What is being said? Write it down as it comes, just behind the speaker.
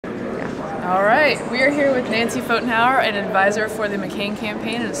All right, we are here with Nancy Pfotenhauer, an advisor for the McCain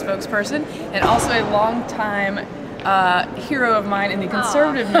campaign and a spokesperson, and also a longtime hero of mine in the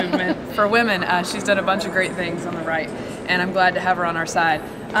conservative movement for women. She's done a bunch of great things on the right, and I'm glad to have her on our side.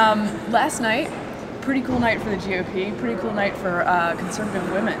 Last night, pretty cool night for the GOP, pretty cool night for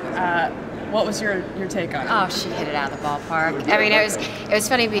conservative women. What was your take on it? Oh, she hit it out of the ballpark. I mean, it was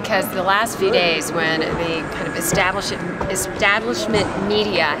funny because the last few days when the kind of establishment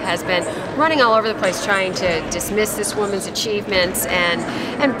media has been running all over the place trying to dismiss this woman's achievements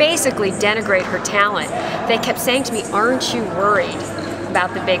and basically denigrate her talent, they kept saying to me, "Aren't you worried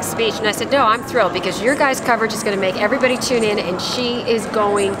about the big speech?" And I said, no, I'm thrilled because your guys' coverage is going to make everybody tune in, and she is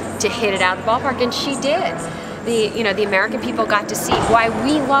going to hit it out of the ballpark, and she did. The American people got to see why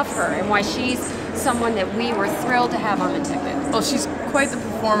we love her and why she's someone that we were thrilled to have on the ticket. Well, she's quite the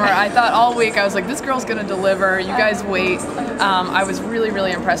performer. I thought all week, I was like, this girl's going to deliver. You guys wait. I was really,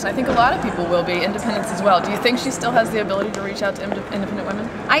 really impressed. I think a lot of people will be, independents as well. Do you think she still has the ability to reach out to independent women?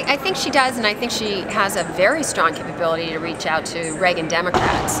 I think she does, and I think she has a very strong capability to reach out to Reagan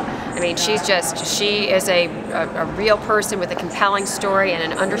Democrats. I mean, she is a real person with a compelling story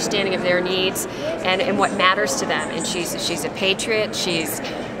and an understanding of their needs and what matters to them. And she's a patriot. She's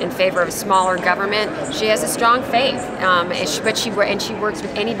in favor of a smaller government. She has a strong faith, but she works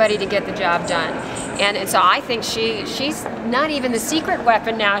with anybody to get the job done. And so I think she's not even the secret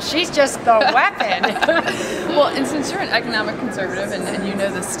weapon now. She's just the weapon. Well, and since you're an economic conservative and you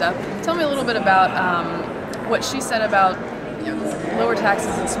know this stuff, tell me a little bit about what she said about lower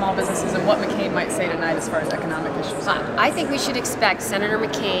taxes and small businesses and what McCain might say tonight as far as economic issues. I think we should expect Senator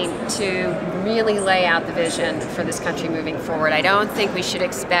McCain to really lay out the vision for this country moving forward. I don't think we should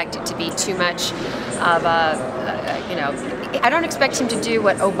expect it to be too much of I don't expect him to do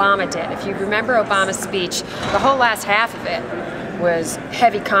what Obama did. If you remember Obama's speech, the whole last half of it was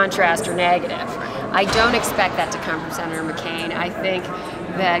heavy contrast or negative. I don't expect that to come from Senator McCain. I think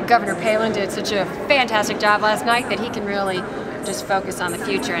that Governor Palin did such a fantastic job last night that he can really just focus on the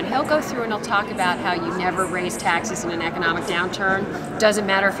future. And he'll go through and he'll talk about how you never raise taxes in an economic downturn. Doesn't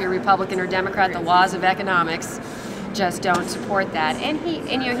matter if you're Republican or Democrat, the laws of economics just don't support that. And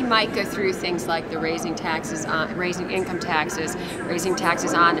he might go through things like the raising income taxes, raising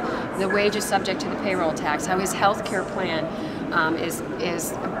taxes on the wages subject to the payroll tax, how his health care plan is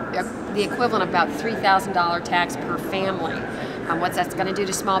the equivalent of about $3,000 tax per family. What that's going to do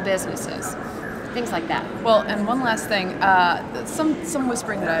to small businesses, things like that. Well, and one last thing, some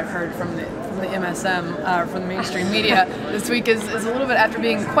whispering that I've heard from the MSM, from the mainstream media this week is a little bit after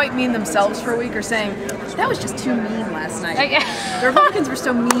being quite mean themselves for a week, or saying that was just too mean last night. The Republicans were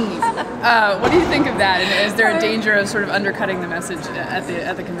so mean. What do you think of that? And is there a danger of sort of undercutting the message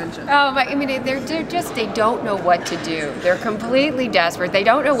at the convention? Oh, I mean, they don't know what to do. They're completely desperate. They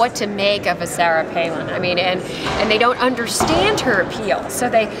don't know what to make of a Sarah Palin. I mean, and they don't understand her appeal. So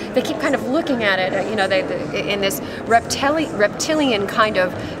they keep kind of looking at it, in this reptilian kind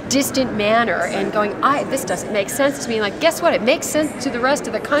of distant manner and going, this doesn't make sense to me. Like, guess what? It makes sense to the rest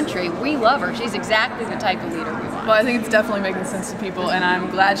of the country. We love her. She's exactly the type of leader we want. Well, I think it's definitely making sense to people, and I'm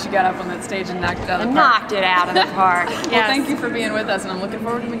glad she got up on that stage and knocked it out of the park. Knocked it out of the park. Yes. Well, thank you for being with us, and I'm looking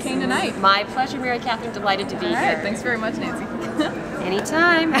forward to McCain tonight. My pleasure, Mary Catherine. Delighted to be here. Thanks very much, Nancy.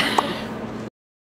 Anytime.